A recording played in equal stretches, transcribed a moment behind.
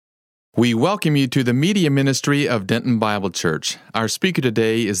We welcome you to the media ministry of Denton Bible Church. Our speaker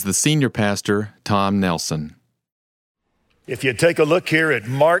today is the senior pastor, Tom Nelson. If you take a look here at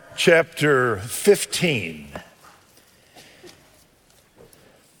Mark chapter 15,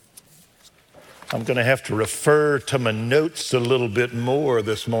 I'm going to have to refer to my notes a little bit more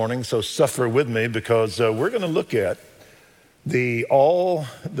this morning, so suffer with me because we're going to look at the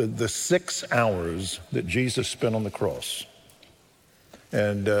 6 hours that Jesus spent on the cross.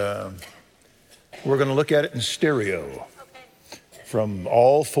 And we're going to look at it in stereo from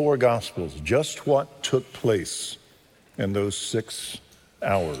all 4 Gospels, just what took place in those 6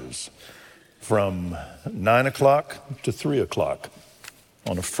 hours from 9 o'clock to 3 o'clock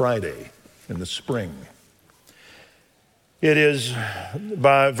on a Friday in the spring. It is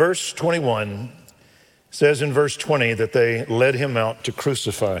by verse 21, says in verse 20 that they led him out to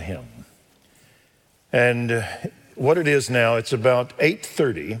crucify him. And what it is now, it's about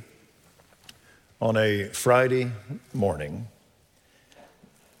 8:30 on a Friday morning.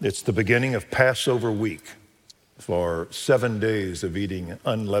 It's the beginning of Passover week for 7 days of eating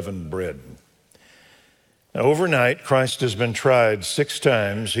unleavened bread. Now, overnight, Christ has been tried 6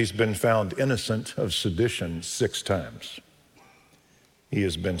 times. He's been found innocent of sedition 6 times. He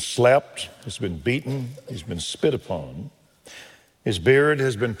has been slapped, he's been beaten, he's been spit upon. His beard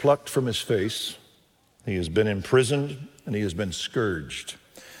has been plucked from his face. He has been imprisoned and he has been scourged.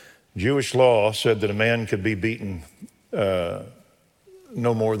 Jewish law said that a man could be beaten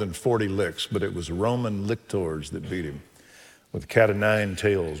no more than 40 licks, but it was Roman lictors that beat him with cat o' nine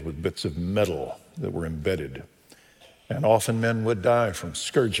tails, with bits of metal that were embedded. And often men would die from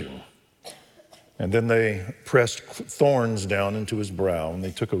scourging. And then they pressed thorns down into his brow, and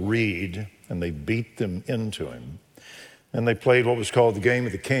they took a reed and they beat them into him. And they played what was called the game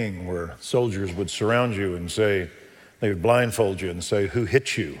of the king, where soldiers would surround you and say, they would blindfold you and say, "Who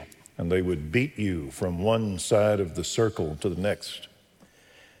hit you?" And they would beat you from one side of the circle to the next.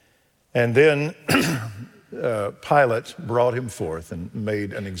 And then Pilate brought him forth and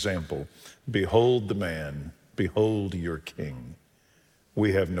made an example. "Behold the man, behold your king.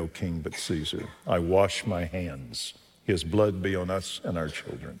 We have no king but Caesar. I wash my hands. His blood be on us and our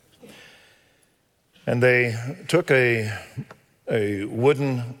children." And they took a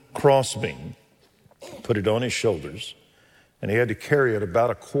wooden crossbeam, put it on his shoulders, and he had to carry it about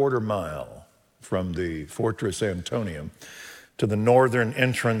a quarter mile from the Fortress Antonium to the northern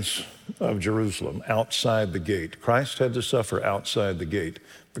entrance of Jerusalem, outside the gate. Christ had to suffer outside the gate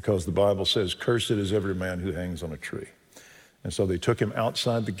because the Bible says, "Cursed is every man who hangs on a tree." And so they took him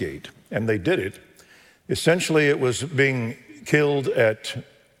outside the gate, and they did it. Essentially, it was being killed at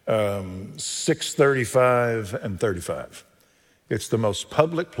 6:35 and 35. It's the most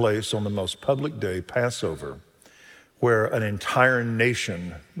public place on the most public day, Passover, where an entire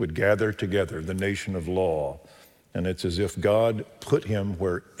nation would gather together, the nation of law. And it's as if God put him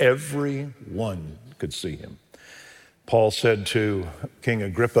where everyone could see him. Paul said to King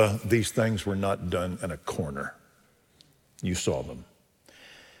Agrippa, "These things were not done in a corner. You saw them."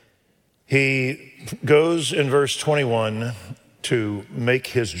 He goes in verse 21 to make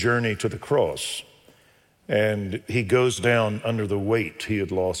his journey to the cross, and he goes down under the weight. He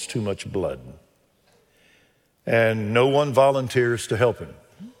had lost too much blood. And no one volunteers to help him.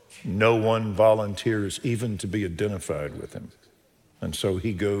 No one volunteers even to be identified with him. And so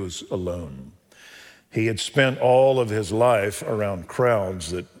he goes alone. He had spent all of his life around crowds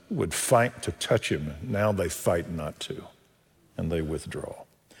that would fight to touch him. Now they fight not to, and they withdraw.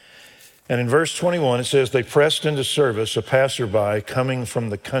 And in verse 21, it says, they pressed into service a passerby coming from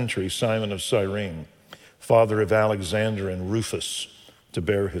the country, Simon of Cyrene, father of Alexander and Rufus, to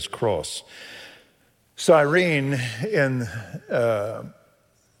bear his cross. Cyrene, in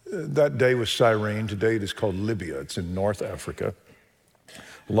that day was Cyrene. Today it is called Libya. It's in North Africa.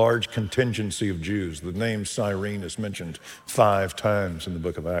 Large contingency of Jews. The name Cyrene is mentioned 5 times in the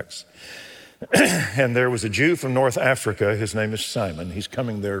book of Acts. And there was a Jew from North Africa. His name is Simon. He's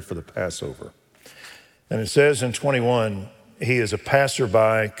coming there for the Passover. And it says in 21, he is a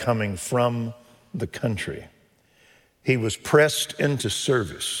passerby coming from the country. He was pressed into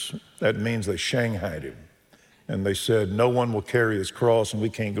service. That means they shanghaied him. And they said, no one will carry his cross, and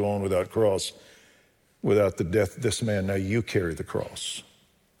we can't go on without cross, without the death of this man. Now you carry the cross.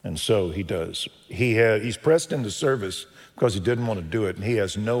 And so he does. He's pressed into service because he didn't want to do it, and he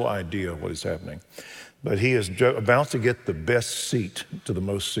has no idea what is happening. But he is about to get the best seat to the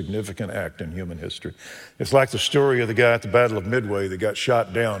most significant act in human history. It's like the story of the guy at the Battle of Midway that got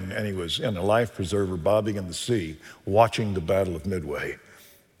shot down, and he was in a life preserver bobbing in the sea watching the Battle of Midway.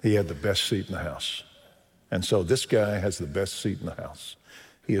 He had the best seat in the house. And so this guy has the best seat in the house.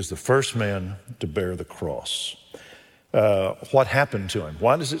 He is the first man to bear the cross. What happened to him?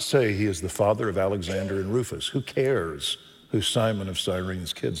 Why does it say he is the father of Alexander and Rufus? Who cares who Simon of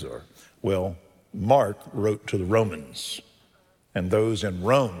Cyrene's kids are? Well, Mark wrote to the Romans, and those in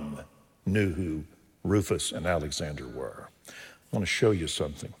Rome knew who Rufus and Alexander were. I want to show you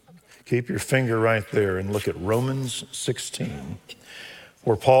something. Keep your finger right there and look at Romans 16,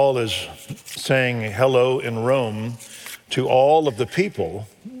 where Paul is saying hello in Rome to all of the people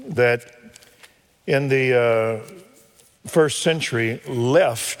that in the first century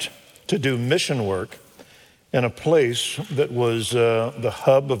left to do mission work in a place that was the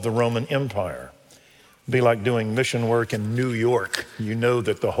hub of the Roman Empire. It'd be like doing mission work in New York. You know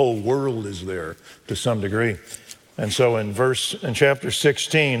that the whole world is there to some degree. And so in chapter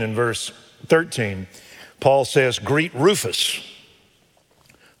 16 and verse 13, Paul says, "Greet Rufus,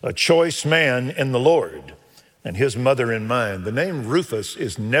 a choice man in the Lord, and his mother in mine." The name Rufus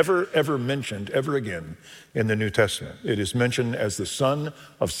is never, ever mentioned ever again in the New Testament. It is mentioned as the son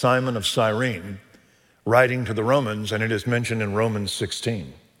of Simon of Cyrene, writing to the Romans, and it is mentioned in Romans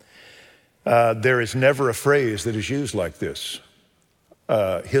 16. There is never a phrase that is used like this,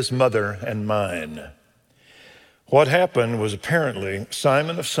 his mother and mine. What happened was apparently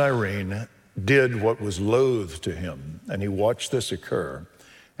Simon of Cyrene did what was loath to him, and he watched this occur,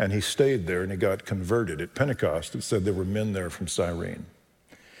 and he stayed there and he got converted. At Pentecost, it said there were men there from Cyrene.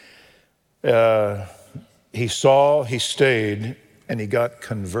 He saw, he stayed, and he got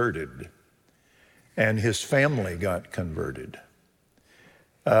converted, and his family got converted.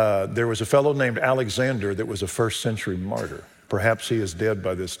 There was a fellow named Alexander that was a first century martyr. Perhaps he is dead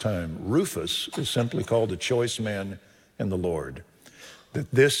by this time. Rufus is simply called a choice man in the Lord.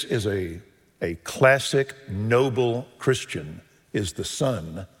 That this is a classic, noble Christian is the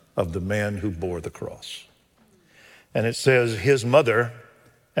son of the man who bore the cross. And it says, his mother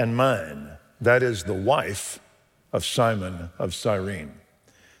and mine. That is the wife of Simon of Cyrene.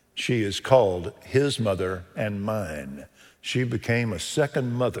 She is called his mother and mine. She became a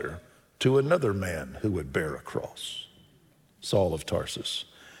second mother to another man who would bear a cross, Saul of Tarsus.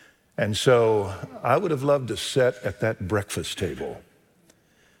 And so I would have loved to sit at that breakfast table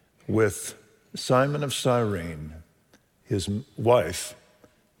with Simon of Cyrene, his wife,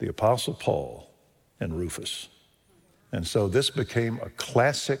 the Apostle Paul, and Rufus. And so this became a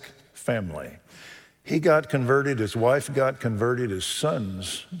classic family. He got converted, his wife got converted, his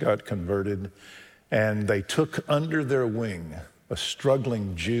sons got converted, and they took under their wing a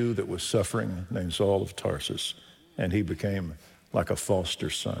struggling Jew that was suffering named Saul of Tarsus, and he became like a foster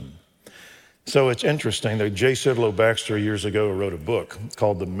son. So it's interesting that J. Sidlow Baxter years ago wrote a book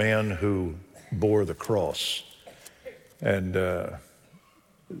called The Man Who Bore the Cross. And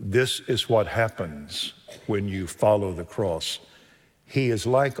this is what happens when you follow the cross. He is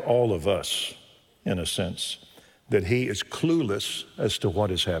like all of us, in a sense, that he is clueless as to what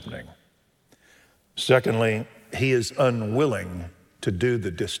is happening. Secondly, he is unwilling to do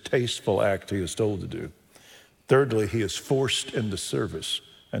the distasteful act he is told to do. Thirdly, he is forced into service,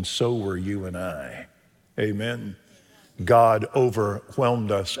 and so were you and I. Amen. God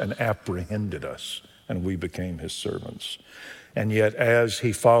overwhelmed us and apprehended us, and we became his servants. And yet as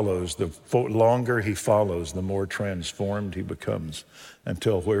he follows, the longer he follows, the more transformed he becomes,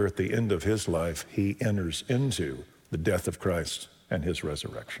 until where at the end of his life, he enters into the death of Christ and his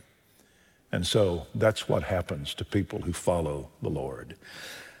resurrection. And so that's what happens to people who follow the Lord.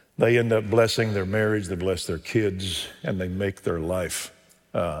 They end up blessing their marriage, they bless their kids, and they make their life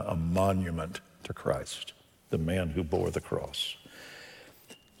a monument to Christ, the man who bore the cross.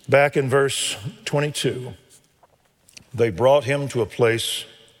 Back in verse 22, they brought him to a place,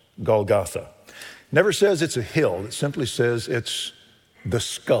 Golgotha. Never says it's a hill, it simply says it's the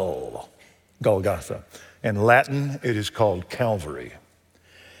skull, Golgotha. In Latin, it is called Calvary.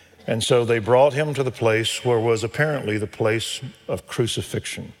 And so they brought him to the place where was apparently the place of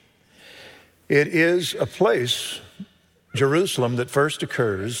crucifixion. It is a place, Jerusalem, that first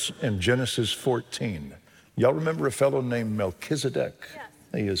occurs in Genesis 14. Y'all remember a fellow named Melchizedek? Yes.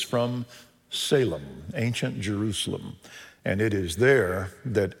 He is from Salem, ancient Jerusalem. And it is there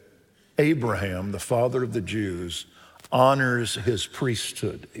that Abraham, the father of the Jews, honors his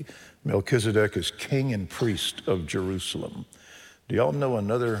priesthood. Melchizedek is king and priest of Jerusalem. Do y'all know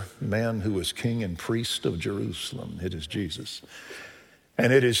another man who was king and priest of Jerusalem? It is Jesus.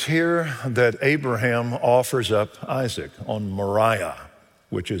 And it is here that Abraham offers up Isaac on Moriah,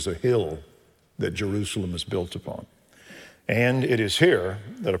 which is a hill that Jerusalem is built upon. And it is here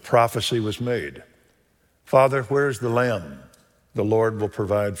that a prophecy was made. Father, where's the lamb? The Lord will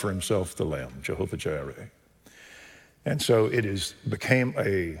provide for himself the lamb, Jehovah Jireh. And so became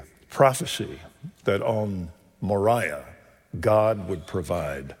a prophecy that on Moriah, God would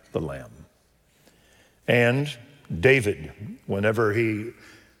provide the lamb. And David, whenever he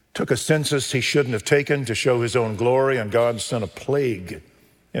took a census he shouldn't have taken to show his own glory, and God sent a plague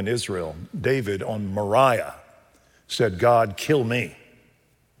in Israel, David on Moriah said, God, kill me.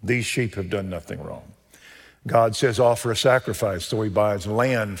 These sheep have done nothing wrong. God says, offer a sacrifice. So he buys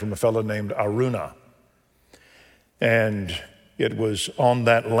land from a fellow named Araunah. And it was on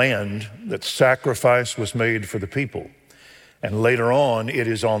that land that sacrifice was made for the people. And later on, it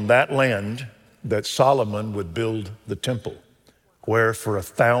is on that land that Solomon would build the temple, where for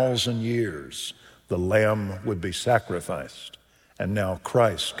 1,000 years the lamb would be sacrificed. And now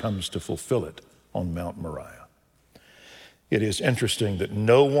Christ comes to fulfill it on Mount Moriah. It is interesting that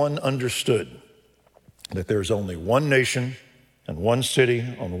no one understood that there's only one nation and one city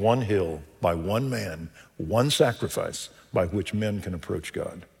on one hill by one man, one sacrifice by which men can approach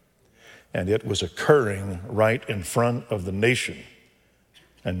God. And it was occurring right in front of the nation,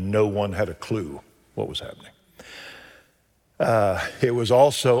 and no one had a clue what was happening. It was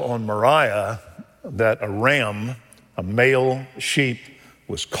also on Moriah that a ram, a male sheep,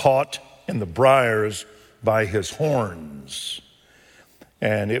 was caught in the briars by his horns.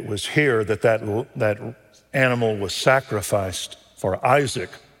 And it was here that animal was sacrificed for Isaac,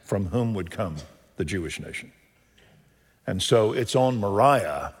 from whom would come the Jewish nation. And so it's on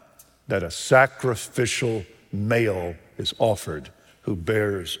Moriah that a sacrificial male is offered who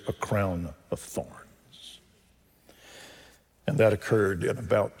bears a crown of thorns. And that occurred in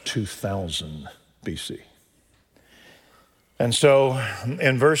about 2000 BC. And so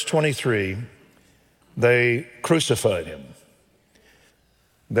in verse 23, they crucified him.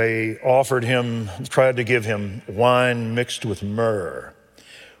 They tried to give him wine mixed with myrrh.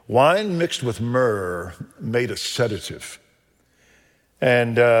 Wine mixed with myrrh made a sedative.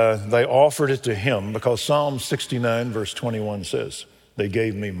 And they offered it to him because Psalm 69 verse 21 says, they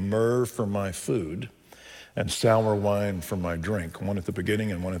gave me myrrh for my food and sour wine for my drink, one at the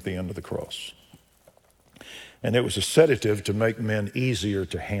beginning and one at the end of the cross. And it was a sedative to make men easier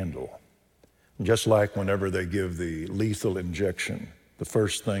to handle. Just like whenever they give the lethal injection, the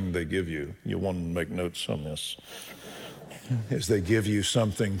first thing they give you want to make notes on this, is they give you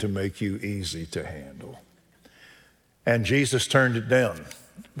something to make you easy to handle. And Jesus turned it down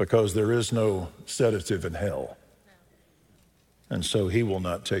because there is no sedative in hell. And so he will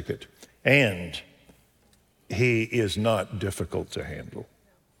not take it. And he is not difficult to handle.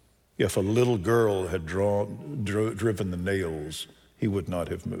 If a little girl had driven the nails, he would not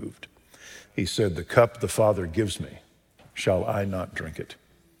have moved. He said, the cup the Father gives me, shall I not drink it?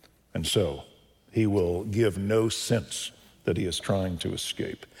 And so he will give no sense that he is trying to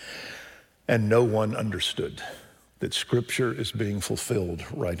escape. And no one understood that Scripture is being fulfilled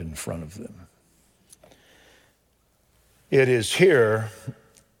right in front of them. It is here,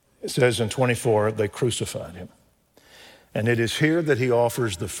 it says in 24, they crucified him. And it is here that he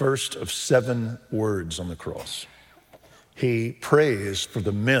offers the first of 7 words on the cross. He prays for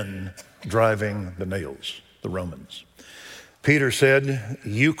the men driving the nails, the Romans. Peter said,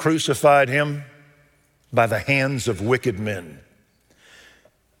 you crucified him by the hands of wicked men.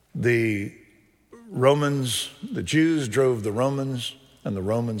 The Jews drove the Romans, and the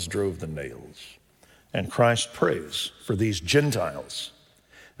Romans drove the nails. And Christ prays for these Gentiles.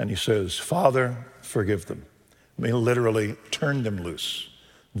 And he says, Father, forgive them. I mean, literally, turn them loose.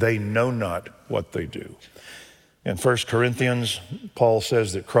 They know not what they do. In 1 Corinthians, Paul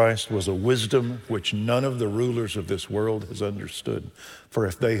says that Christ was a wisdom which none of the rulers of this world has understood. For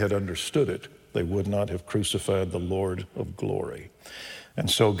if they had understood it, they would not have crucified the Lord of glory. And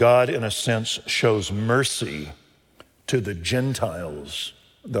so God, in a sense, shows mercy to the Gentiles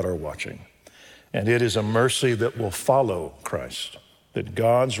that are watching. And it is a mercy that will follow Christ, that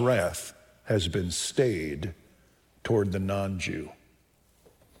God's wrath has been stayed toward the non-Jew.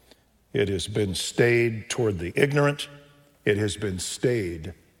 It has been stayed toward the ignorant. It has been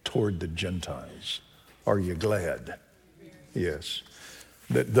stayed toward the Gentiles. Are you glad? Yes.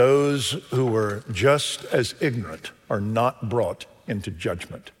 That those who were just as ignorant are not brought into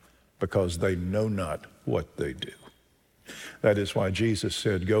judgment because they know not what they do. That is why Jesus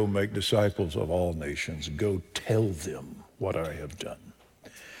said, go make disciples of all nations. Go tell them what I have done.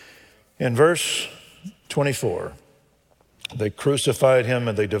 In verse 24, they crucified him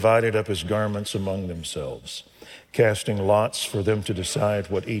and they divided up his garments among themselves, casting lots for them to decide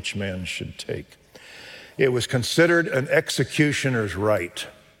what each man should take. It was considered an executioner's right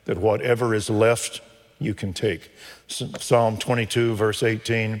that whatever is left, you can take. Psalm 22, verse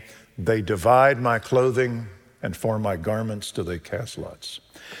 18, they divide my clothing and for my garments do they cast lots.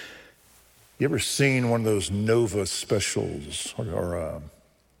 You ever seen one of those Nova specials or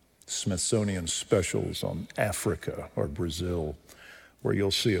Smithsonian specials on Africa or Brazil, where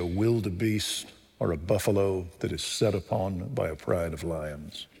you'll see a wildebeest or a buffalo that is set upon by a pride of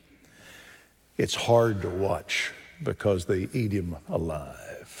lions? It's hard to watch because they eat him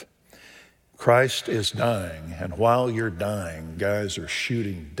alive. Christ is dying, and while you're dying, guys are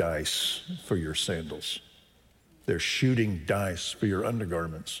shooting dice for your sandals. They're shooting dice for your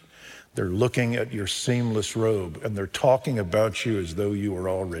undergarments. They're looking at your seamless robe, and they're talking about you as though you were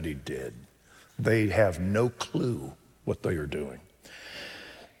already dead. They have no clue what they are doing.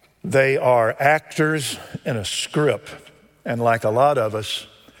 They are actors in a script, and like a lot of us,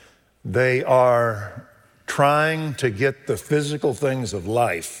 they are trying to get the physical things of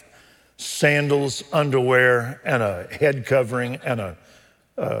life, sandals, underwear, and a head covering and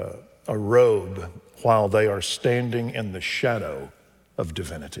a robe, while they are standing in the shadow of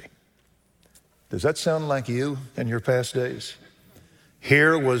divinity. Does that sound like you in your past days?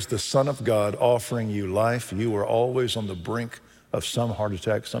 Here was the Son of God offering you life. You were always on the brink of some heart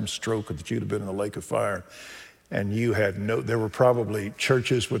attack, some stroke, that you'd have been in a lake of fire. And you had there were probably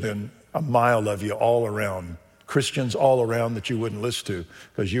churches within a mile of you all around, Christians all around that you wouldn't listen to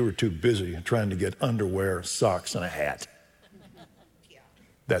because you were too busy trying to get underwear, socks, and a hat.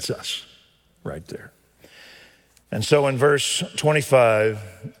 That's us right there. And so in verse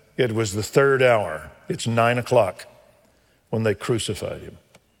 25, it was the third hour. It's 9:00 when they crucified him.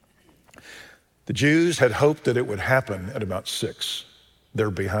 The Jews had hoped that it would happen at about 6.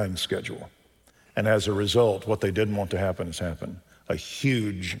 They're behind schedule. And as a result, what they didn't want to happen has happened. A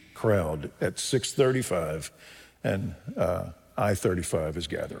huge crowd at 6:35 and I-35 is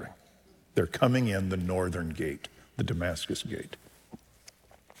gathering. They're coming in the northern gate, the Damascus gate.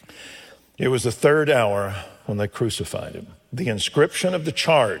 It was the third hour when they crucified him. The inscription of the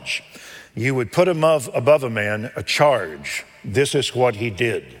charge, you would put above a man a charge. This is what he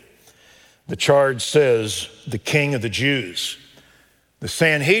did. The charge says, the King of the Jews. The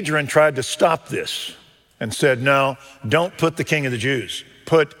Sanhedrin tried to stop this and said, no, don't put the King of the Jews.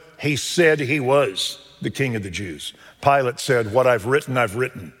 Put, he said he was the King of the Jews. Pilate said, what I've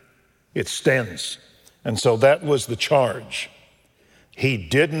written. It stands. And so that was the charge. He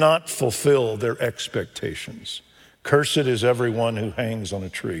did not fulfill their expectations. Cursed is everyone who hangs on a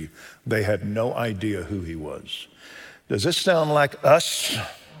tree. They had no idea who he was. Does this sound like us?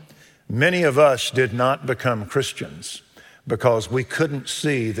 Many of us did not become Christians because we couldn't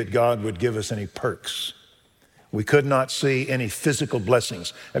see that God would give us any perks. We could not see any physical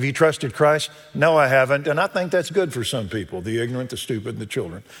blessings. Have you trusted Christ? No, I haven't. And I think that's good for some people, the ignorant, the stupid, and the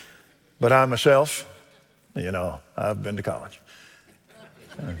children. But I myself, I've been to college.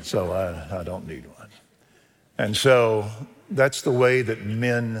 And so I don't need one. And so that's the way that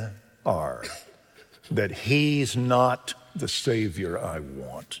men are, that he's not the Savior I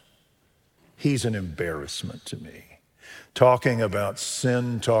want. He's an embarrassment to me. Talking about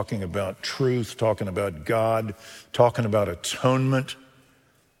sin, talking about truth, talking about God, talking about atonement.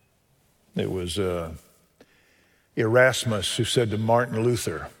 It was Erasmus who said to Martin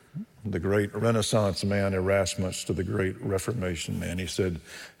Luther, the great Renaissance man Erasmus to the great Reformation man, he said,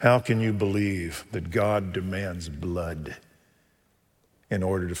 how can you believe that God demands blood in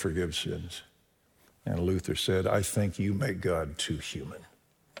order to forgive sins? And Luther said, I think you make God too human.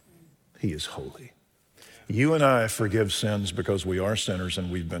 He is holy. You and I forgive sins because we are sinners and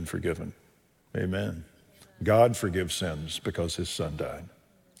we've been forgiven. Amen. God forgives sins because his son died.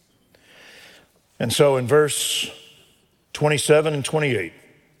 And so in verse 27 and 28,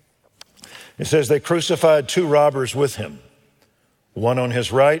 it says, they crucified 2 robbers with him, one on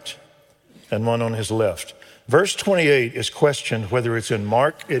his right and one on his left. Verse 28 is questioned whether it's in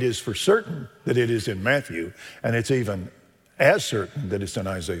Mark. It is for certain that it is in Matthew, and it's even as certain that it's in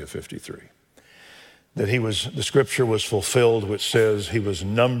Isaiah 53. That the scripture was fulfilled, which says he was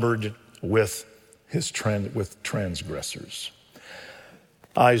numbered with transgressors.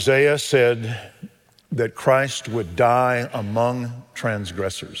 Isaiah said that Christ would die among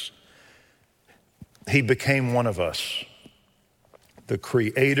transgressors. He became one of us. The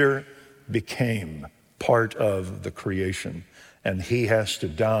Creator became part of the creation, and he has to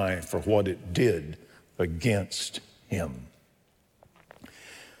die for what it did against him.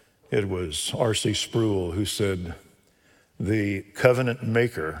 It was R.C. Sproul who said, the covenant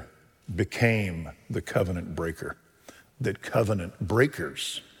maker became the covenant breaker, that covenant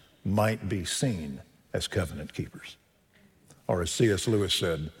breakers might be seen as covenant keepers. Or as C.S. Lewis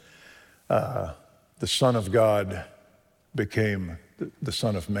said, the Son of God became the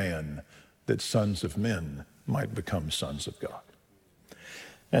Son of Man, that sons of men might become sons of God.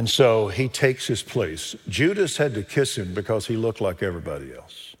 And so he takes his place. Judas had to kiss him because he looked like everybody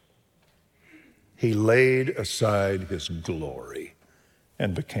else. He laid aside his glory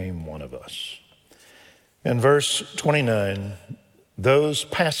and became one of us. In verse 29, those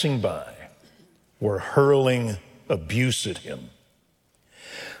passing by were hurling abuse at him.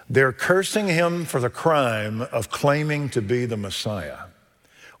 They're cursing him for the crime of claiming to be the Messiah,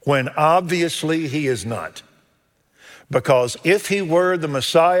 when obviously he is not. Because if he were the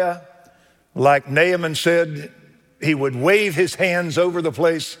Messiah, like Naaman said, he would wave his hands over the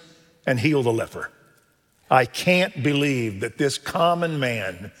place and heal the leper. I can't believe that this common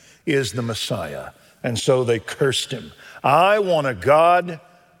man is the Messiah. And so they cursed him. I want a God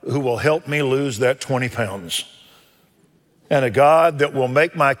who will help me lose that 20 pounds. And a God that will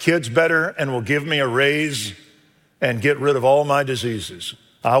make my kids better and will give me a raise and get rid of all my diseases.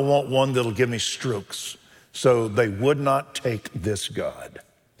 I want one that'll give me strokes. So they would not take this God.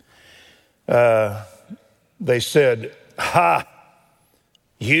 They said, "Ha,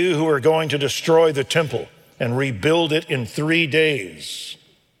 you who are going to destroy the temple and rebuild it in 3 days."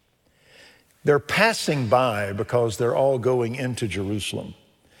 They're passing by because they're all going into Jerusalem.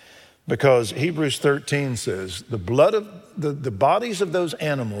 Because Hebrews 13 says, the blood of the bodies of those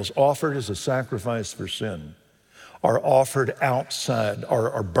animals offered as a sacrifice for sin are offered outside,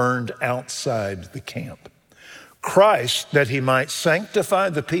 or are burned outside the camp. Christ, that he might sanctify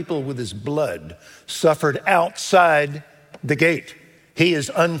the people with his blood, suffered outside the gate. He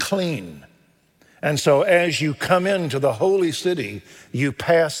is unclean. And so as you come into the holy city, you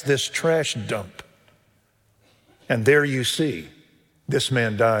pass this trash dump. And there you see this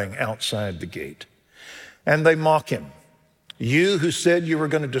man dying outside the gate. And they mock him. You who said you were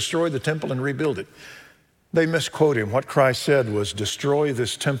going to destroy the temple and rebuild it. They misquote him. What Christ said was, destroy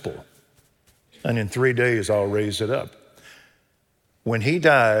this temple, and in 3 days I'll raise it up. When he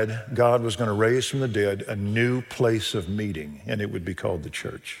died, God was going to raise from the dead a new place of meeting, and it would be called the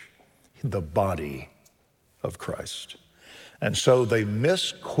church, the body of Christ. And so they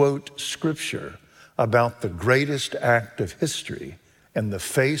misquote Scripture about the greatest act of history in the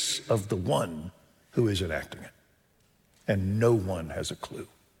face of the one who is enacting it. And no one has a clue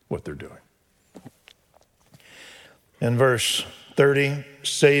what they're doing. In verse 30,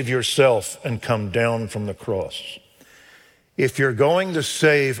 save yourself and come down from the cross. If you're going to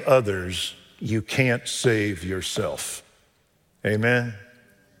save others, you can't save yourself. Amen?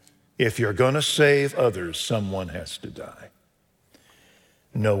 If you're going to save others, someone has to die.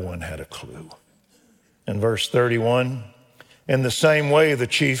 No one had a clue. In verse 31, in the same way, the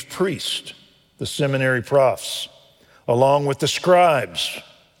chief priest, the seminary profs, along with the scribes,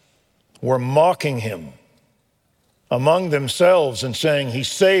 were mocking him among themselves and saying, he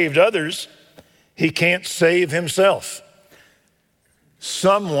saved others, he can't save himself.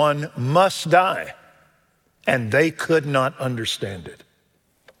 Someone must die, and they could not understand it.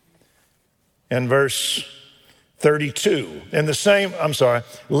 In verse 32,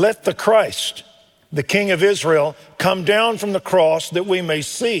 let the Christ, the King of Israel, come down from the cross that we may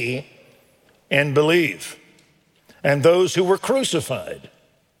see and believe. And those who were crucified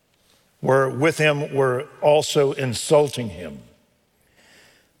with him were also insulting him.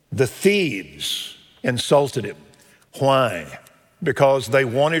 The thieves insulted him. Why? Because they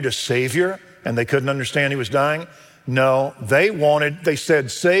wanted a savior and they couldn't understand he was dying? No, they said,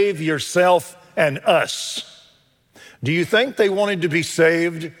 save yourself and us. Do you think they wanted to be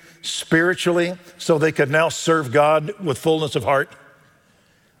saved spiritually so they could now serve God with fullness of heart?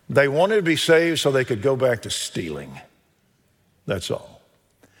 They wanted to be saved so they could go back to stealing. That's all.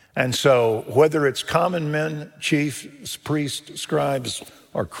 And so whether it's common men, chiefs, priests, scribes,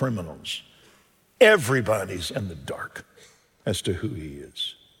 or criminals, everybody's in the dark as to who he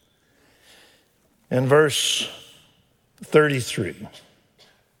is. In verse 33,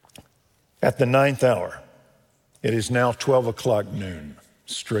 at the 9th hour, it is now 12 o'clock noon,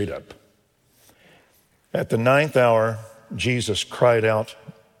 straight up. At the 9th hour, Jesus cried out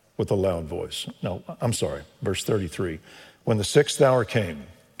with a loud voice. Verse 33. When the 6th hour came,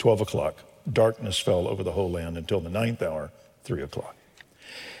 12 o'clock, darkness fell over the whole land until the 9th hour, 3 o'clock.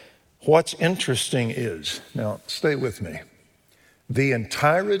 What's interesting is, now stay with me, the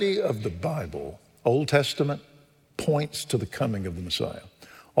entirety of the Bible, Old Testament, points to the coming of the Messiah.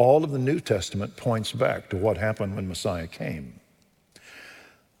 All of the New Testament points back to what happened when Messiah came.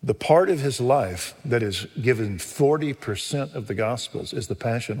 The part of his life that is given 40% of the Gospels is the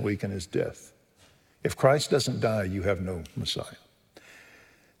Passion Week and his death. If Christ doesn't die, you have no Messiah.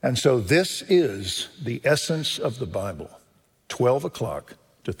 And so this is the essence of the Bible, 12 o'clock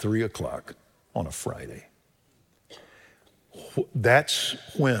to 3 o'clock on a Friday. That's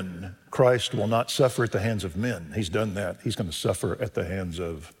when Christ will not suffer at the hands of men. He's done that. He's going to suffer at the hands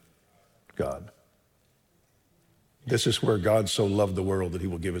of God. This is where God so loved the world that he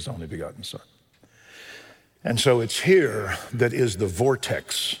will give his only begotten Son. And so it's here that is the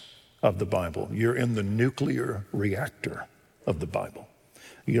vortex of the Bible. You're in the nuclear reactor of the Bible.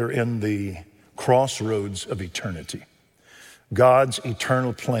 You're in the crossroads of eternity. God's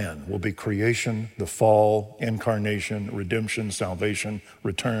eternal plan will be creation, the fall, incarnation, redemption, salvation,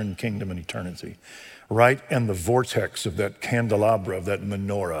 return, kingdom, and eternity. Right in the vortex of that candelabra, of that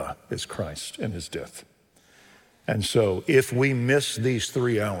menorah, is Christ and his death. And so if we miss these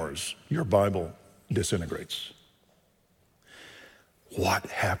 3 hours, your Bible disintegrates. What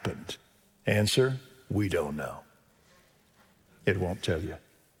happened? Answer, we don't know. It won't tell you.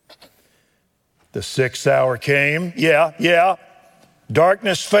 The 6th hour came, yeah.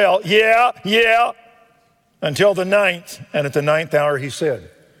 Darkness fell, yeah. Until the 9th, and at the 9th hour he said,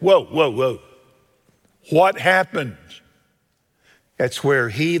 whoa. What happened? It's where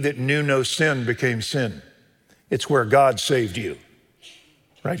he that knew no sin became sin. It's where God saved you,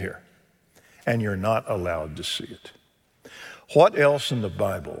 right here. And you're not allowed to see it. What else in the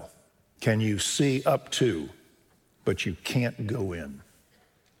Bible can you see up to, but you can't go in?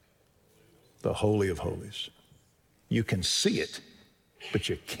 The Holy of Holies. You can see it, but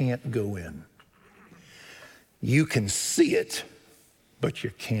you can't go in. You can see it, but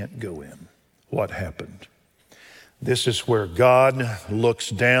you can't go in. What happened? This is where God looks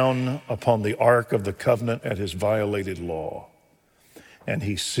down upon the Ark of the Covenant at his violated law. And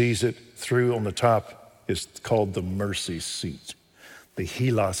he sees it through on the top is called the mercy seat, the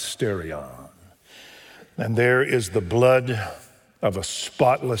hilasterion. And there is the blood of a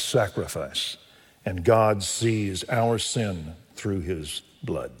spotless sacrifice. And God sees our sin through his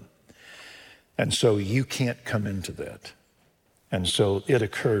blood. And so you can't come into that. And so it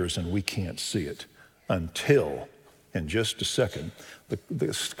occurs and we can't see it until, in just a second,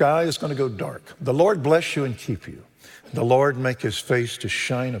 the sky is going to go dark. The Lord bless you and keep you. The Lord make his face to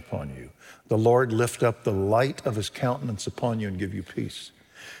shine upon you. The Lord lift up the light of his countenance upon you and give you peace.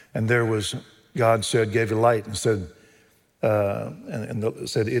 And there was, God said, gave you light and said,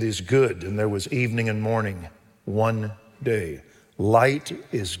 said, it is good. And there was evening and morning, one day. Light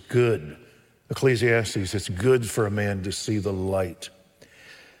is good. Ecclesiastes, it's good for a man to see the light.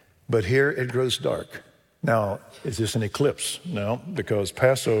 But here it grows dark. Now, is this an eclipse? No, because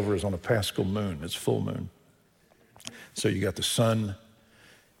Passover is on a paschal moon. It's full moon. So you got the sun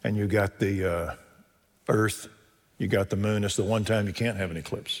and you got the earth, you got the moon. It's the one time you can't have an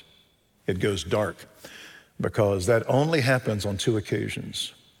eclipse. It goes dark because that only happens on 2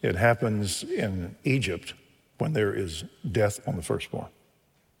 occasions. It happens in Egypt when there is death on the firstborn.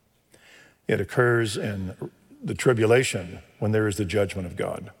 It occurs in the tribulation when there is the judgment of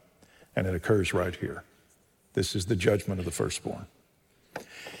God. And it occurs right here. This is the judgment of the firstborn.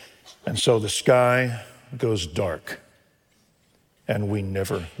 And so the sky goes dark and we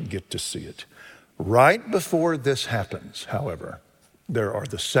never get to see it. Right before this happens, however, there are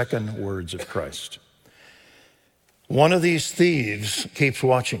the second words of Christ. One of these thieves keeps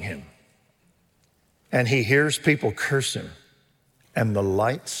watching him and he hears people curse him and the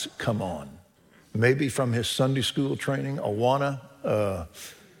lights come on. Maybe from his Sunday school training, Awana,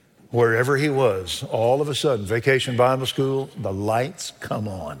 wherever he was, all of a sudden, Vacation Bible School, the lights come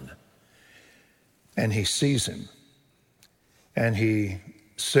on. And he sees him. And he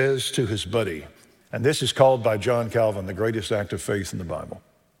says to his buddy, and this is called by John Calvin the greatest act of faith in the Bible.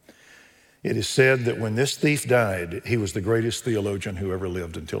 It is said that when this thief died, he was the greatest theologian who ever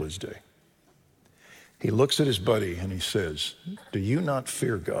lived until his day. He looks at his buddy and he says, do you not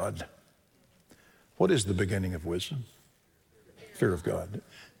fear God? What is the beginning of wisdom? Fear of God.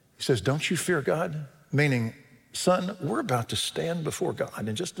 He says, don't you fear God? Meaning, son, we're about to stand before God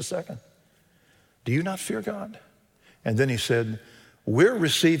in just a second. Do you not fear God? And then he said, we're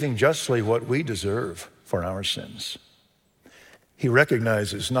receiving justly what we deserve for our sins. He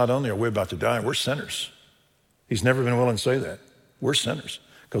recognizes not only are we about to die, we're sinners. He's never been willing to say that. We're sinners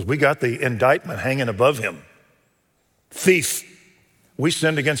because we got the indictment hanging above him. Thief. We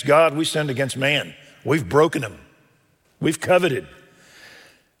sinned against God. We sinned against man. We've broken him. We've coveted.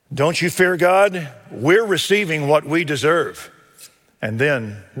 Don't you fear God? We're receiving what we deserve. And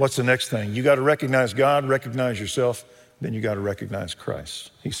then what's the next thing? You got to recognize God, recognize yourself, then you got to recognize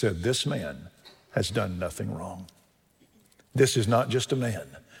Christ. He said, this man has done nothing wrong. This is not just a man.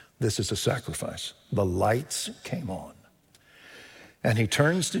 This is a sacrifice. The lights came on. And he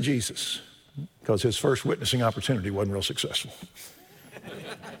turns to Jesus because his first witnessing opportunity wasn't real successful.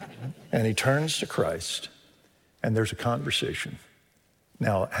 And he turns to Christ and there's a conversation.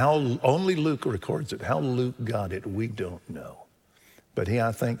 Now, how only Luke records it. How Luke got it, we don't know. But he,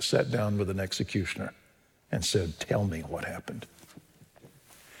 I think, sat down with an executioner and said, tell me what happened.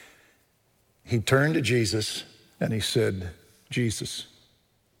 He turned to Jesus and he said, Jesus,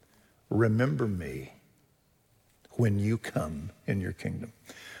 remember me when you come in your kingdom.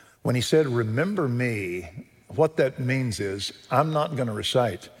 When he said, remember me, what that means is I'm not going to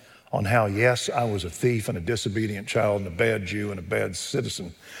recite on how, yes, I was a thief and a disobedient child and a bad Jew and a bad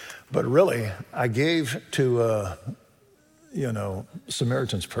citizen. But really, I gave to,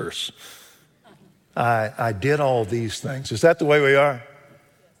 Samaritan's purse. I did all these things. Is that the way we are?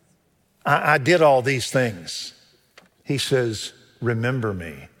 I did all these things. He says, remember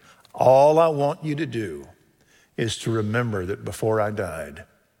me. All I want you to do is to remember that before I died,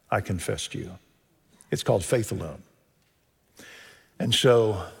 I confessed you. It's called faith alone. And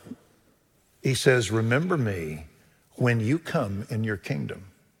so he says, remember me when you come in your kingdom.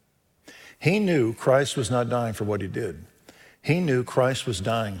 He knew Christ was not dying for what he did. He knew Christ was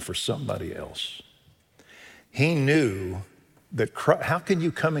dying for somebody else. He knew that how can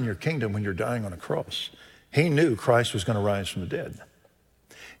you come in your kingdom when you're dying on a cross? He knew Christ was going to rise from the dead.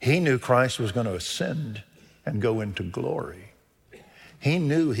 He knew Christ was going to ascend and go into glory. He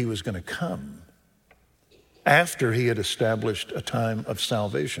knew he was going to come after he had established a time of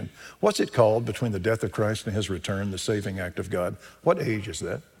salvation. What's it called between the death of Christ and his return, the saving act of God? What age is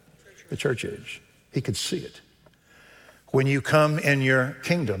that? The church age. He could see it. When you come in your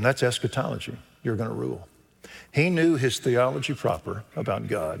kingdom, that's eschatology. You're going to rule. He knew his theology proper about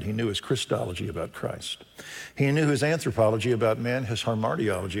God. He knew his Christology about Christ. He knew his anthropology about man, his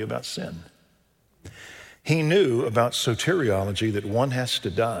hamartiology about sin. He knew about soteriology that one has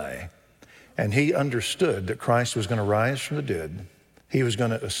to die, and he understood that Christ was going to rise from the dead. He was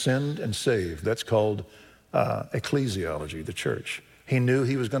going to ascend and save. That's called ecclesiology, the church. He knew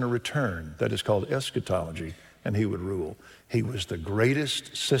he was going to return. That is called eschatology, and he would rule. He was the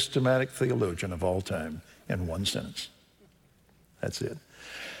greatest systematic theologian of all time in one sentence. That's it.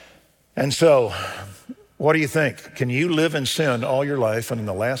 And so, what do you think? Can you live in sin all your life and in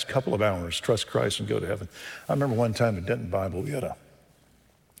the last couple of hours trust Christ and go to heaven? I remember one time at Denton Bible, we had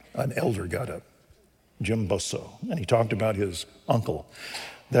an elder got up, Jim Bosso, and he talked about his uncle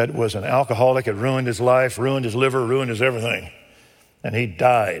that was an alcoholic, had ruined his life, ruined his liver, ruined his everything. And he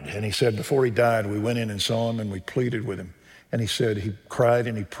died. And he said, before he died, we went in and saw him and we pleaded with him. And he said he cried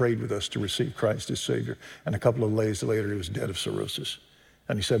and he prayed with us to receive Christ as Savior. And a couple of days later, he was dead of cirrhosis.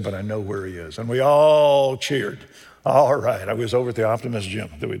 And he said, but I know where he is. And we all cheered. All right. I was over at the Optimist Gym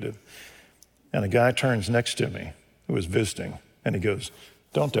that we did. And a guy turns next to me who was visiting. And he goes,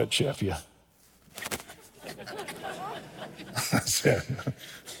 don't that chef you? I said,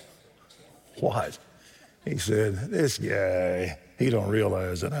 what? He said, this guy, he don't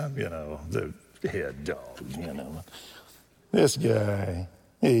realize that I'm, the head dog, This guy,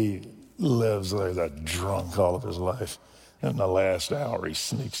 he lives like a drunk all of his life. In the last hour, he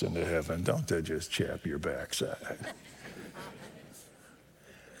sneaks into heaven. Don't they just chap your backside?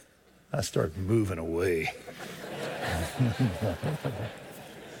 I start moving away.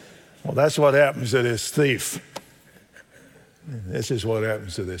 Well, that's what happens to this thief. This is what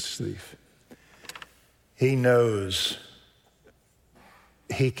happens to this thief. He knows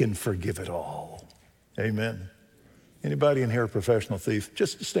he can forgive it all. Amen. Anybody in here a professional thief?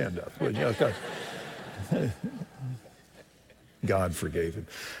 Just stand up, would you? Okay. God forgave him.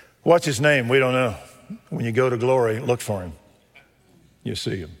 What's his name? We don't know. When you go to glory, look for him. You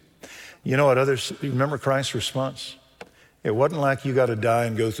see him. You know what others, you remember Christ's response? It wasn't like you got to die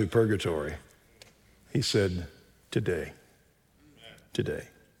and go through purgatory. He said, today. Today.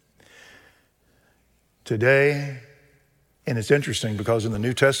 Today, and it's interesting because in the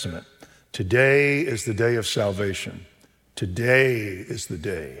New Testament, today is the day of salvation. Today is the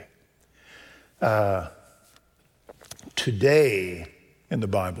day. Today in the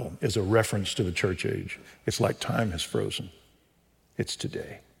Bible is a reference to the church age. It's like time has frozen. It's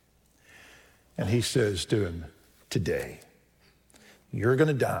today. And he says to him, today, you're going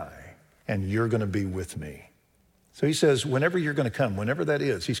to die and you're going to be with me. So he says, whenever you're going to come, whenever that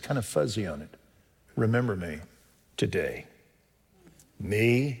is, he's kind of fuzzy on it. Remember me today.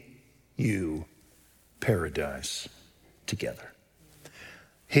 Me, you, paradise together.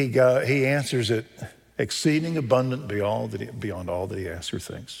 He answers it exceeding abundant beyond all that he asks or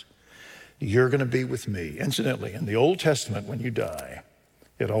thinks. You're going to be with me. Incidentally, in the Old Testament, when you die,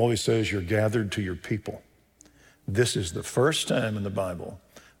 it always says you're gathered to your people. This is the first time in the Bible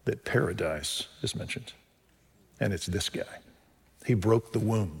that paradise is mentioned. And it's this guy. He broke the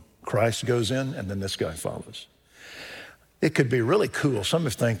womb. Christ goes in, and then this guy follows. It could be really cool. Some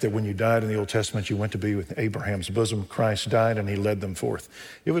think that when you died in the Old Testament, you went to be with Abraham's bosom. Christ died and he led them forth.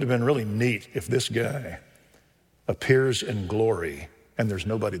 It would have been really neat if this guy appears in glory and there's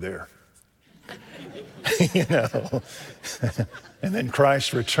nobody there. You know, and then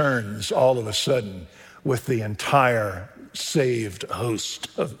Christ returns all of a sudden with the entire saved host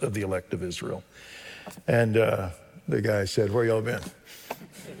of the elect of Israel. And the guy said, "Where y'all been?"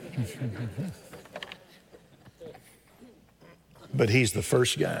 But he's the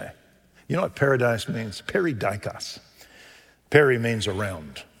first guy. You know what paradise means? Peridikos. Peri means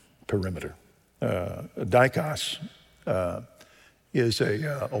around, perimeter. Dikos is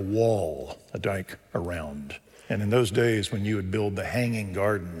a wall, a dike around. And in those days when you would build the hanging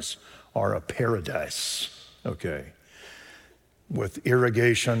gardens or a paradise, okay, with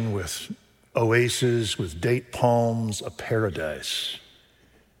irrigation, with oases, with date palms, a paradise.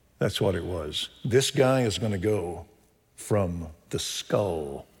 That's what it was. This guy is going to go from the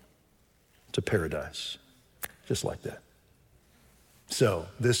skull to paradise, just like that. So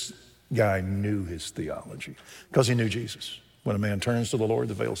this guy knew his theology because he knew Jesus. When a man turns to the Lord,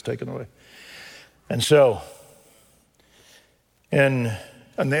 the veil's taken away. And so, and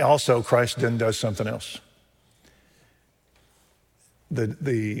they also, Christ then does something else.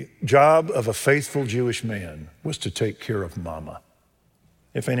 The job of a faithful Jewish man was to take care of mama.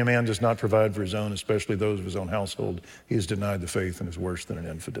 If any man does not provide for his own, especially those of his own household, he is denied the faith and is worse than an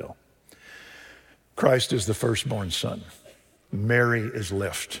infidel. Christ is the firstborn son. Mary is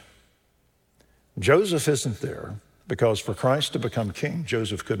left. Joseph isn't there because for Christ to become king,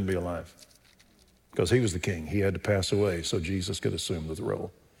 Joseph couldn't be alive because he was the king. He had to pass away so Jesus could assume the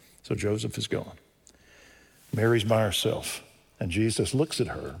role. So Joseph is gone. Mary's by herself, and Jesus looks at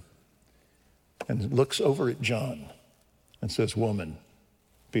her and looks over at John and says, "Woman,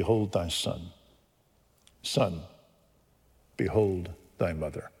 behold thy son. Son, behold thy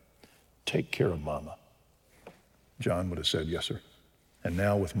mother. Take care of mama." John would have said, "Yes, sir." And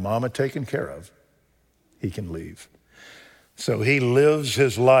now with mama taken care of, he can leave. So he lives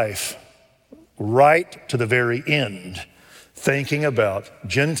his life right to the very end, thinking about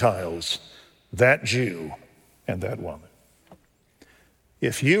Gentiles, that Jew, and that woman.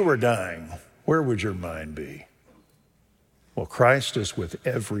 If you were dying, where would your mind be? Well, Christ is with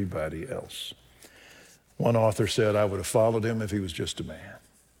everybody else. One author said, "I would have followed him if he was just a man."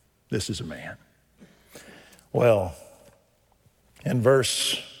 This is a man. Well, in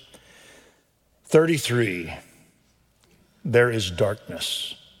verse 33, there is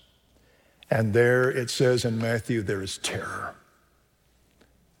darkness. And there it says in Matthew, there is terror.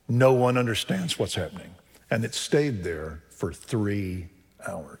 No one understands what's happening. And it stayed there for 3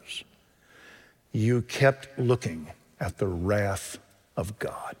 hours. You kept looking at the wrath of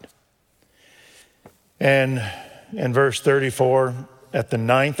God. And in verse 34, at the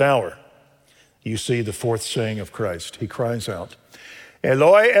 9th hour, you see the 4th saying of Christ. He cries out,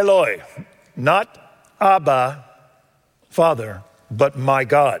 "Eloi, Eloi," not Abba, Father, but my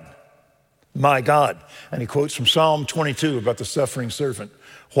God, my God. And he quotes from Psalm 22 about the suffering servant.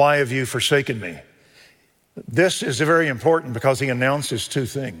 "Why have you forsaken me?" This is very important because he announces 2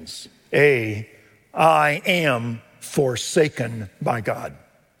 things. A, I am forsaken by God.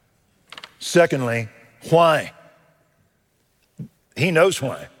 Secondly, why? He knows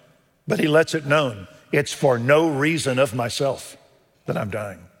why, but he lets it known. It's for no reason of myself that I'm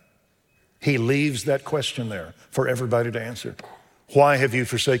dying. He leaves that question there for everybody to answer. Why have you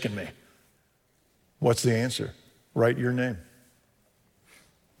forsaken me? What's the answer? Write your name.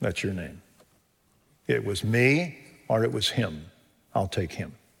 That's your name. It was me or it was him. I'll take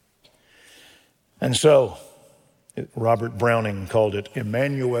him. And so, Robert Browning called it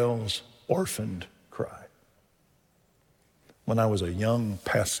Emmanuel's orphaned cry. When I was a young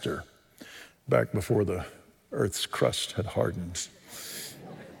pastor, back before the earth's crust had hardened,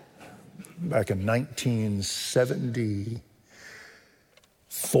 back in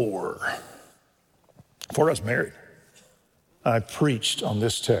 1974, before I was married, I preached on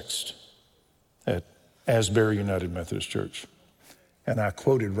this text at Asbury United Methodist Church, and I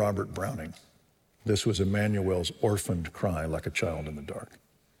quoted Robert Browning. This was Emmanuel's orphaned cry like a child in the dark.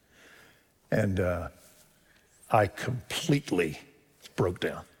 And I completely broke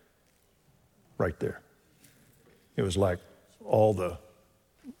down right there. It was like all the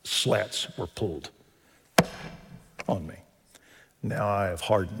slats were pulled on me. Now I have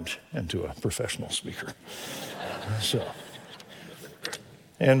hardened into a professional speaker. So,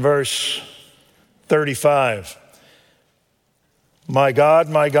 in verse 35, my God,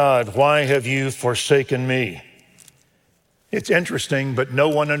 why have you forsaken me?" It's interesting, but no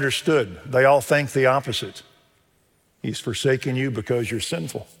one understood. They all think the opposite. He's forsaken you because you're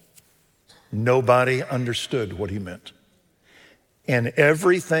sinful. Nobody understood what he meant. And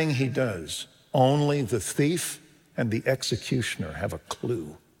everything he does, only the thief and the executioner have a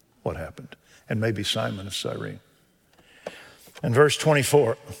clue what happened. And maybe Simon of Cyrene. In verse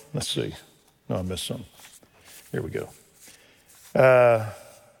 24, let's see. No, I missed some. Here we go.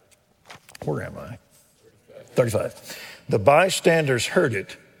 Where am I? 35. The bystanders heard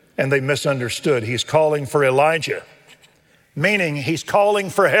it and they misunderstood. He's calling for Elijah, meaning he's calling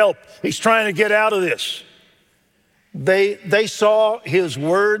for help. He's trying to get out of this. They saw his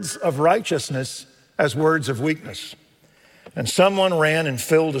words of righteousness as words of weakness. And someone ran and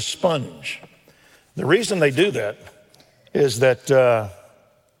filled a sponge. The reason they do that is that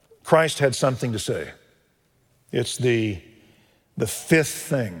Christ had something to say. It's the fifth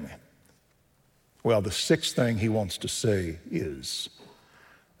thing. Well, the sixth thing he wants to say is,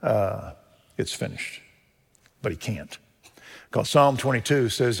 it's finished. But he can't. Because Psalm 22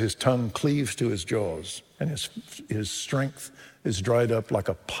 says his tongue cleaves to his jaws and his strength is dried up like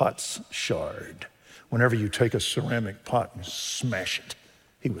a pot's shard. Whenever you take a ceramic pot and smash it,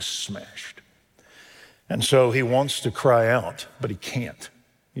 he was smashed. And so he wants to cry out, but he can't.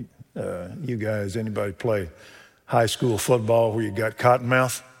 You guys, anybody play high school football where you got cotton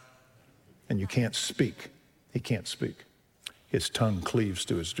mouth and you can't speak? He can't speak. His tongue cleaves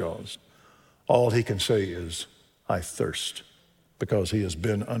to his jaws. All he can say is, I thirst, because he has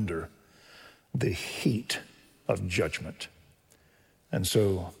been under the heat of judgment. And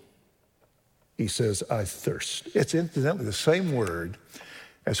so he says, I thirst. It's incidentally the same word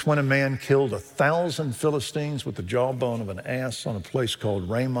as when a man killed 1,000 Philistines with the jawbone of an ass on a place called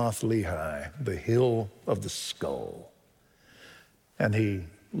Ramoth Lehi, the hill of the skull. And he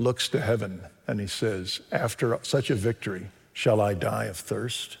looks to heaven and he says, after such a victory, shall I die of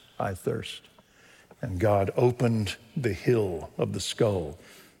thirst? I thirst. And God opened the hill of the skull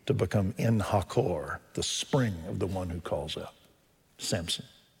to become En Hakor, the spring of the one who calls out, Samson.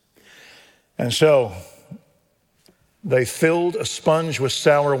 And so they filled a sponge with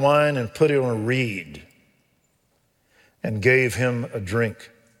sour wine and put it on a reed and gave him a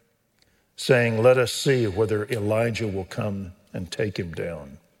drink, saying, let us see whether Elijah will come and take him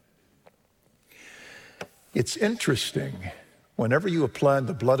down. It's interesting. Whenever you applied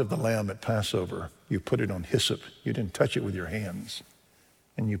the blood of the lamb at Passover, you put it on hyssop. You didn't touch it with your hands,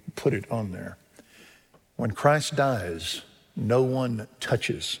 and you put it on there. When Christ dies, no one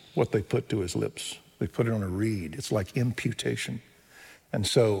touches what they put to his lips. They put it on a reed. It's like imputation. And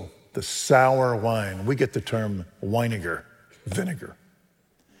so the sour wine, we get the term vinegar.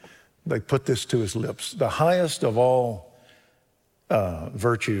 They put this to his lips. The highest of all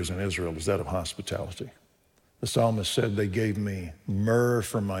virtues in Israel is that of hospitality. The psalmist said, they gave me myrrh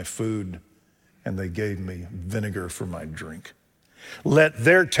for my food, and they gave me vinegar for my drink. Let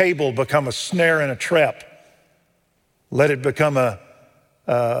their table become a snare and a trap. Let it become a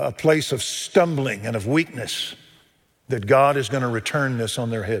place of stumbling and of weakness, that God is going to return this on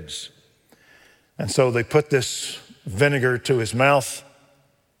their heads. And so they put this vinegar to his mouth.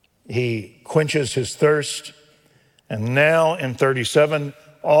 He quenches his thirst. And now in 37,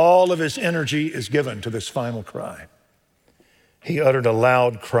 all of his energy is given to this final cry. He uttered a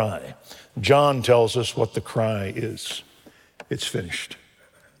loud cry. John tells us what the cry is. It's finished.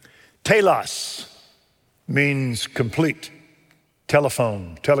 Telos means complete.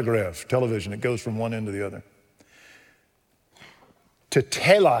 Telephone, telegraph, television. It goes from one end to the other.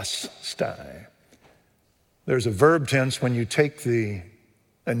 Tetelestai. There's a verb tense when you take the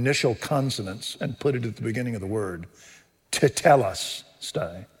initial consonants and put it at the beginning of the word.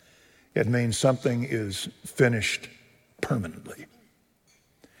 Tetelestai. It means something is finished permanently.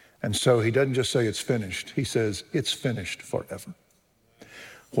 And so he doesn't just say it's finished. He says it's finished forever.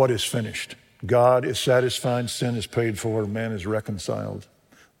 What is finished? God is satisfied, sin is paid for, man is reconciled,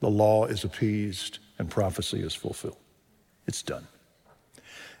 the law is appeased, and prophecy is fulfilled. It's done.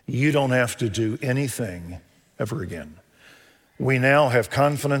 You don't have to do anything ever again. We now have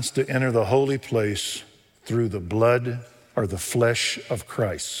confidence to enter the holy place through the blood or the flesh of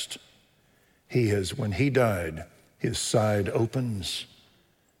Christ. When he died, his side opens,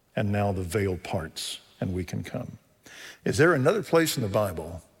 and now the veil parts, and we can come. Is there another place in the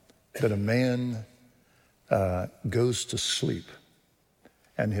Bible that a man goes to sleep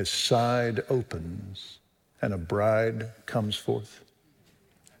and his side opens and a bride comes forth?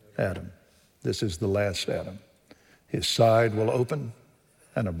 Adam. This is the last Adam. His side will open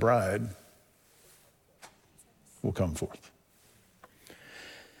and a bride will come forth.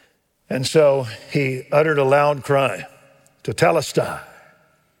 And so he uttered a loud cry, Tetelestai,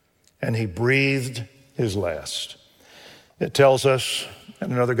 and he breathed his last. It tells us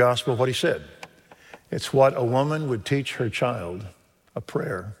in another gospel what he said. It's what a woman would teach her child, a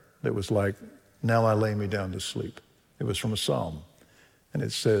prayer that was like, now I lay me down to sleep. It was from a psalm. And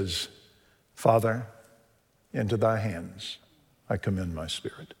it says, Father, into thy hands I commend my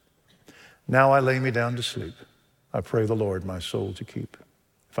spirit. Now I lay me down to sleep. I pray the Lord my soul to keep.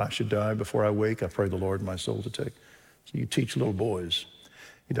 If I should die before I wake, I pray the Lord my soul to take. So you teach little boys.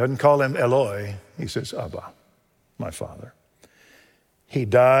 He doesn't call him Eloi. He says, Abba, my Father. He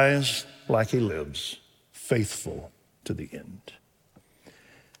dies like he lives, faithful to the end.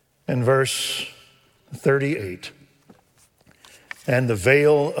 In verse 38, and the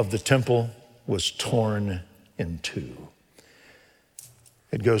veil of the temple was torn in two.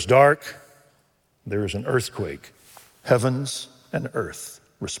 It goes dark. There is an earthquake. Heavens and earth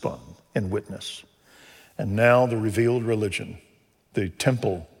respond in witness. And now the revealed religion, the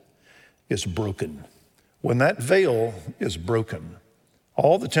temple, is broken. When that veil is broken,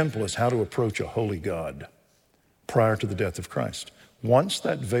 all the temple is how to approach a holy God prior to the death of Christ. Once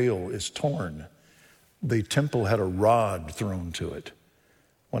that veil is torn, the temple had a rod thrown to it.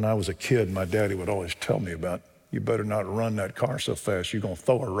 When I was a kid, my daddy would always tell me about, you better not run that car so fast, you're going to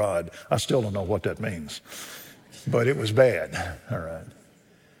throw a rod. I still don't know what that means, but it was bad, all right.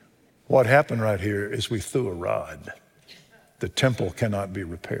 What happened right here is we threw a rod. The temple cannot be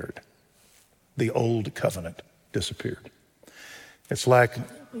repaired. The old covenant disappeared. It's like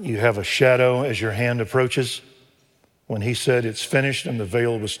you have a shadow as your hand approaches. When he said it's finished and the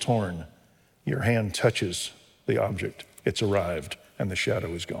veil was torn, your hand touches the object. It's arrived and the shadow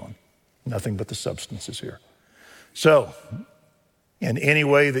is gone. Nothing but the substance is here. So, in any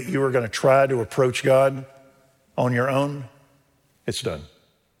way that you are going to try to approach God on your own, it's done.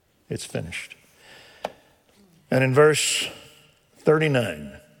 It's finished. And in verse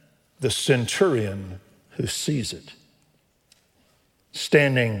 39, the centurion who sees it,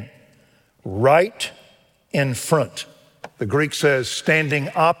 standing right in front, the Greek says standing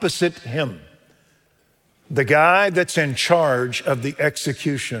opposite him, the guy that's in charge of the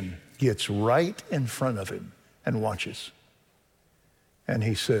execution gets right in front of him and watches. And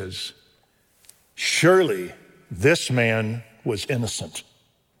he says, surely this man was innocent.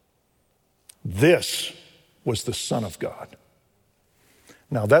 This was the Son of God.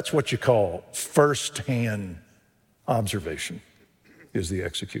 Now that's what you call first-hand observation, is the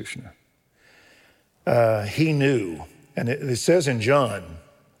executioner. He knew, and it says in John,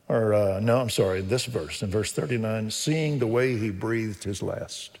 this verse, in verse 39, seeing the way he breathed his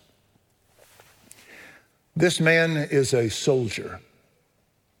last. This man is a soldier.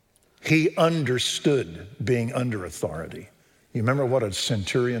 He understood being under authority. You remember what a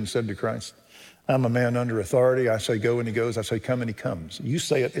centurion said to Christ? I'm a man under authority. I say go and he goes. I say come and he comes. You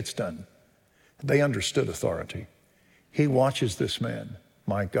say it, it's done. They understood authority. He watches this man.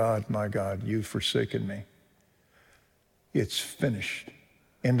 My God, you've forsaken me. It's finished.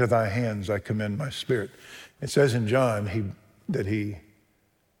 Into thy hands I commend my spirit. It says in John that he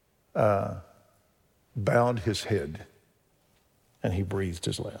bowed his head and he breathed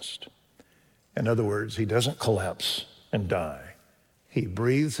his last. In other words, he doesn't collapse and die. He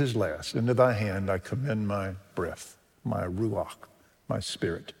breathes his last. Into thy hand I commend my breath, my ruach, my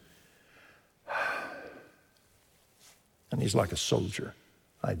spirit. And he's like a soldier.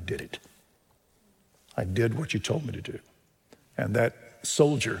 I did it. I did what you told me to do. And that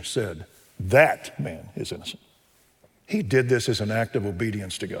soldier said, that man is innocent. He did this as an act of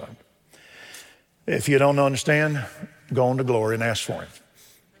obedience to God. If you don't understand, go on to Glory and ask for him.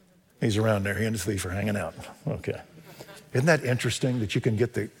 He's around there. He and the thief are hanging out. Okay. Isn't that interesting that you can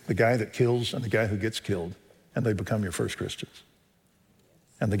get the guy that kills and the guy who gets killed and they become your first Christians?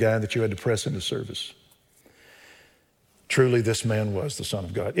 And the guy that you had to press into service. Truly, this man was the Son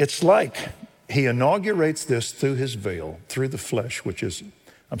of God. It's like he inaugurates this through his veil, through the flesh,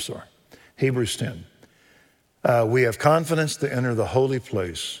 Hebrews 10. We have confidence to enter the holy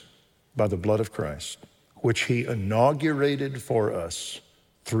place by the blood of Christ, which he inaugurated for us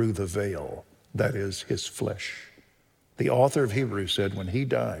through the veil, that is his flesh. The author of Hebrews said when he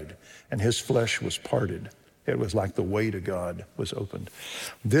died and his flesh was parted, it was like the way to God was opened.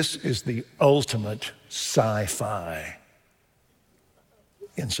 This is the ultimate sci-fi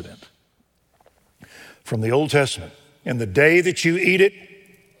incident from the Old Testament. In the day that you eat it,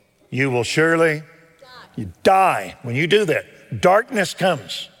 you will surely die. When you do that, darkness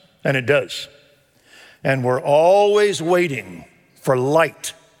comes, and it does. And we're always waiting for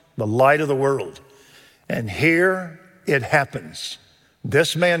light, the light of the world. And here it happens.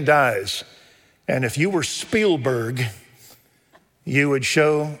 This man dies. And if you were Spielberg, you would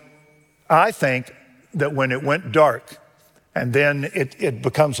show, I think, that when it went dark, And then it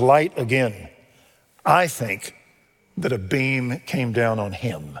becomes light again. I think that a beam came down on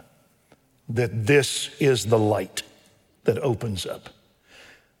him, that this is the light that opens up.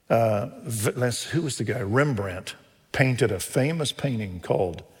 Who was the guy? Rembrandt painted a famous painting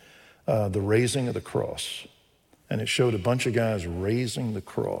called The Raising of the Cross. And it showed a bunch of guys raising the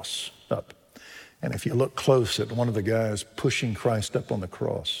cross up. And if you look close at one of the guys pushing Christ up on the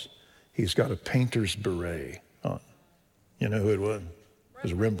cross, he's got a painter's beret on. You know who it was? It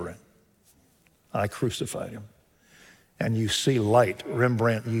was Rembrandt. I crucified him. And you see light.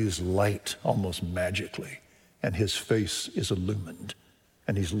 Rembrandt used light almost magically. And his face is illumined.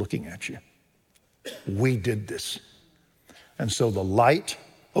 And he's looking at you. We did this. And so the light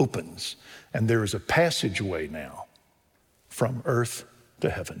opens. And there is a passageway now from earth to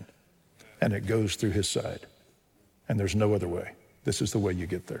heaven. And it goes through his side. And there's no other way. This is the way you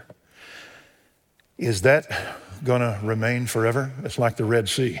get there. Is that going to remain forever? It's like the Red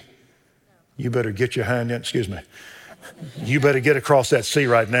Sea. You better get your hind end, you better get across that sea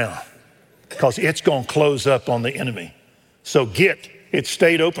right now, because it's going to close up on the enemy. So it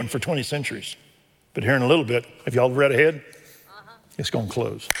stayed open for 20 centuries. But here in a little bit, have y'all read ahead? It's going to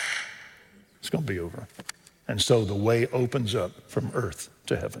close. It's going to be over. And so the way opens up from earth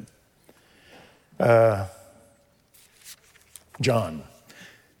to heaven. John,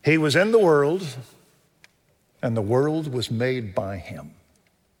 he was in the world, and the world was made by him,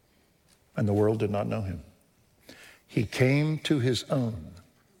 and the world did not know him. He came to his own,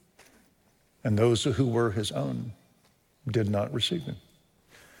 and those who were his own did not receive him.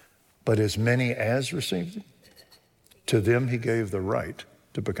 But as many as received him, to them he gave the right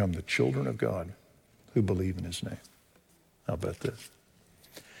to become the children of God who believe in his name. How about this?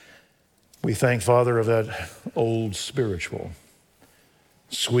 We thank, Father, of that old spiritual,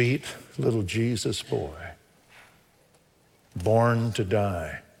 sweet little Jesus boy, born to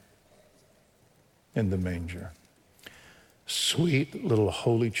die in the manger. Sweet little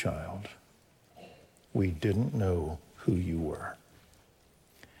holy child, we didn't know who you were.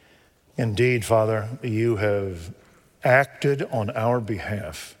 Indeed, Father, you have acted on our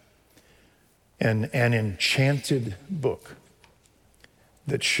behalf in an enchanted book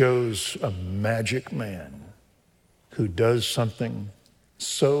that shows a magic man who does something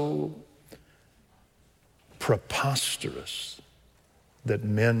so preposterous that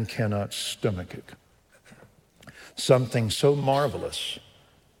men cannot stomach it. Something so marvelous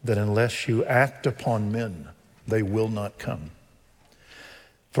that unless you act upon men, they will not come.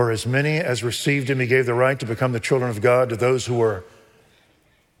 For as many as received him, he gave the right to become the children of God to those who were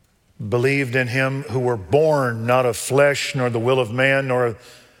believed in him, who were born not of flesh, nor the will of man, nor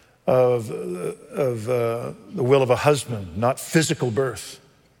of the will of a husband, not physical birth,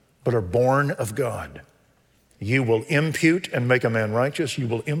 but are born of God. You will impute and make a man righteous. You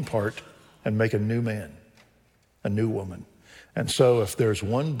will impart and make a new man, a new woman. And so if there's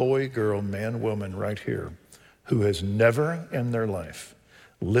one boy, girl, man, woman right here who has never in their life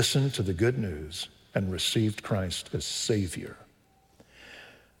listened to the good news and received Christ as Savior,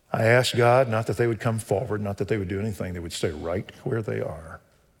 I ask God not that they would come forward, not that they would do anything. They would stay right where they are,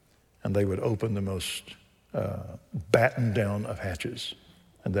 and they would open the most battened down of hatches,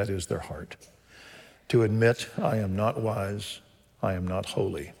 and that is their heart. To admit, I am not wise, I am not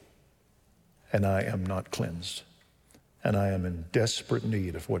holy, and I am not cleansed, and I am in desperate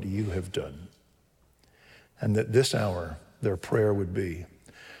need of what you have done. And that this hour, their prayer would be,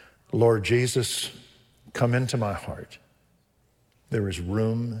 Lord Jesus, come into my heart. There is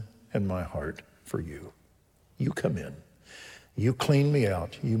room in my heart for you. You come in. You clean me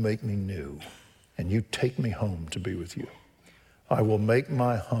out. You make me new. And you take me home to be with you. I will make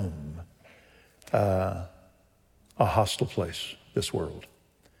my home a hostile place, this world.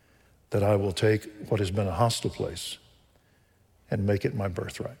 That I will take what has been a hostile place and make it my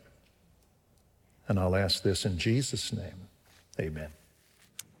birthright. And I'll ask this in Jesus' name. Amen.